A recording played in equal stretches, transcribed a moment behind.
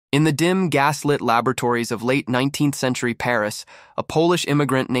In the dim, gas-lit laboratories of late 19th century Paris, a Polish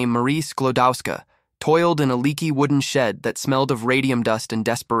immigrant named Marie Sklodowska toiled in a leaky wooden shed that smelled of radium dust and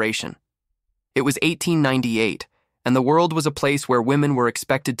desperation. It was 1898, and the world was a place where women were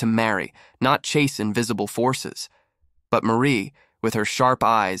expected to marry, not chase invisible forces. But Marie, with her sharp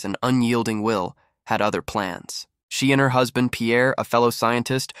eyes and unyielding will, had other plans. She and her husband, Pierre, a fellow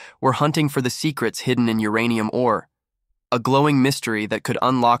scientist, were hunting for the secrets hidden in uranium ore, a glowing mystery that could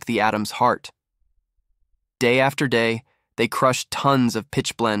unlock the atom's heart. Day after day, they crushed tons of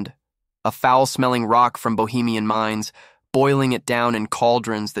pitchblende, a foul-smelling rock from Bohemian mines, boiling it down in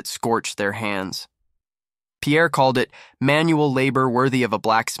cauldrons that scorched their hands. Pierre called it manual labor worthy of a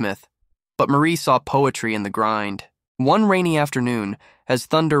blacksmith, but Marie saw poetry in the grind. One rainy afternoon, as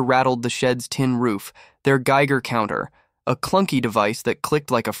thunder rattled the shed's tin roof, their Geiger counter, a clunky device that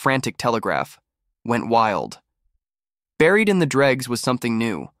clicked like a frantic telegraph, went wild. Buried in the dregs was something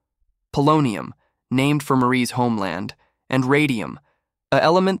new: polonium, named for Marie's homeland, and radium, an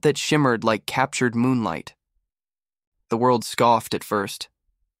element that shimmered like captured moonlight. The world scoffed at first.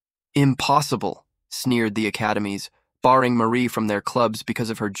 Impossible, sneered the academies, barring Marie from their clubs because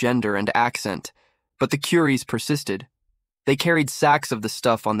of her gender and accent. But the Curies persisted. They carried sacks of the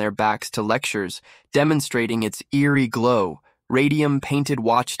stuff on their backs to lectures, demonstrating its eerie glow, radium-painted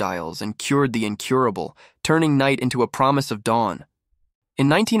watch dials, and cured the incurable, turning night into a promise of dawn. In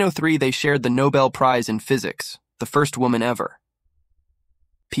 1903, they shared the Nobel Prize in Physics, the first woman ever.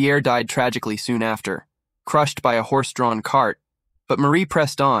 Pierre died tragically soon after, crushed by a horse-drawn cart, but Marie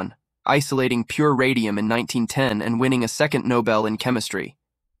pressed on, isolating pure radium in 1910 and winning a second Nobel in chemistry,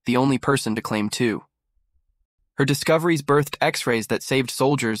 the only person to claim two. Her discoveries birthed X-rays that saved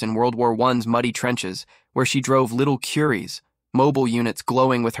soldiers in World War I's muddy trenches, where she drove little Curies, mobile units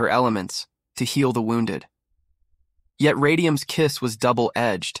glowing with her elements, to heal the wounded. Yet radium's kiss was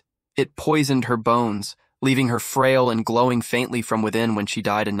double-edged. It poisoned her bones, leaving her frail and glowing faintly from within when she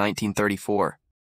died in 1934.